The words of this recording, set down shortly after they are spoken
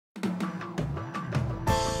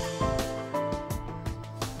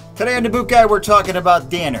Today on The Boot Guy, we're talking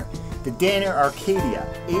about Danner. The Danner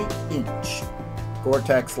ACADIA 8-inch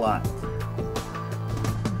GORE-TEX line.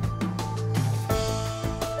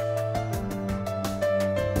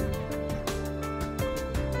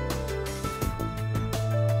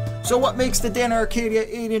 So what makes the Danner ACADIA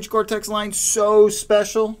 8-inch GORE-TEX line so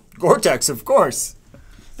special? GORE-TEX, of course.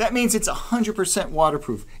 That means it's 100%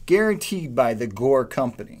 waterproof, guaranteed by the Gore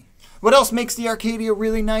company. What else makes the ACADIA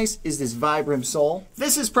really nice is this Vibram sole.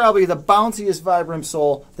 This is probably the bounciest Vibram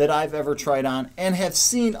sole that I've ever tried on and have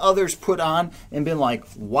seen others put on and been like,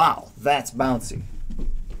 wow, that's bouncy.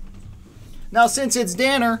 Now since it's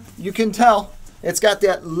Danner, you can tell it's got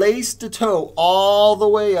that lace to toe all the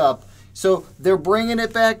way up. So they're bringing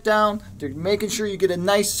it back down. They're making sure you get a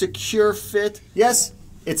nice secure fit. Yes,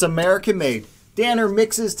 it's American made. Danner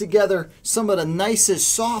mixes together some of the nicest,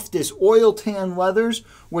 softest oil tan leathers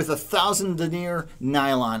with 1,000 Denier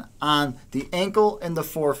nylon on the ankle and the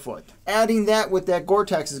forefoot. Adding that with that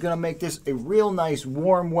GORE-TEX is going to make this a real nice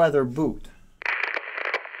warm weather boot.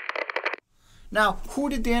 Now, who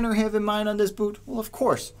did Danner have in mind on this boot? Well, of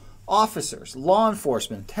course, officers, law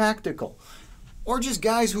enforcement, tactical, or just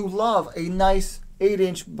guys who love a nice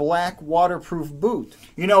 8-inch black waterproof boot.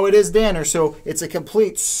 You know, it is Danner, so it's a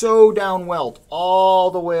complete sew down welt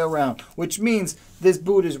all the way around, which means this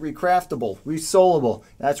boot is recraftable, resolable.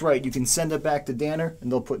 That's right, you can send it back to Danner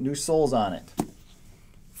and they'll put new soles on it.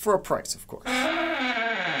 For a price, of course.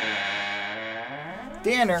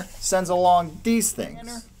 Danner sends along these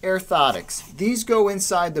things. Orthotics. These go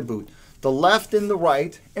inside the boot, the left and the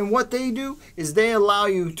right, and what they do is they allow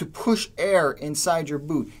you to push air inside your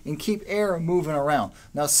boot and keep air moving around.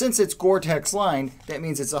 Now since it's GORE-TEX lined, that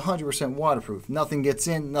means it's 100% waterproof. Nothing gets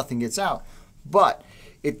in, nothing gets out. But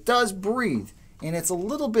it does breathe, and it's a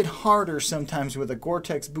little bit harder sometimes with a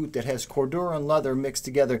GORE-TEX boot that has Cordura and leather mixed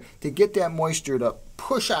together to get that moisture to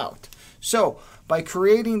push out. So by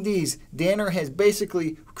creating these, Danner has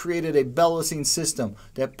basically created a bellousing system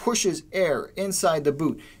that pushes air inside the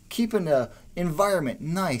boot, keeping the environment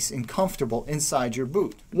nice and comfortable inside your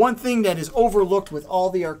boot. One thing that is overlooked with all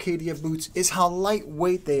the ACADIA boots is how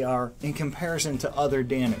lightweight they are in comparison to other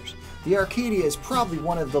Danners. The ACADIA is probably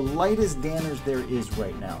one of the lightest Danners there is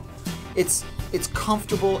right now. It's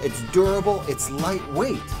comfortable, it's durable, it's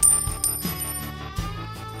lightweight.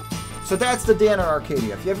 So that's the Danner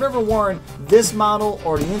ACADIA. If you've ever worn this model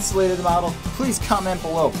or the insulated model, please comment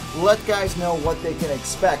below. Let guys know what they can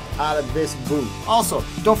expect out of this boot. Also,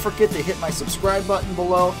 don't forget to hit my subscribe button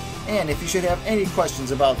below. And if you should have any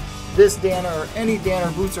questions about this Danner or any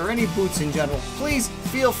Danner boots or any boots in general, please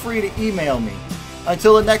feel free to email me.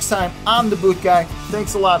 Until the next time, I'm the Boot Guy.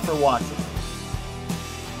 Thanks a lot for watching.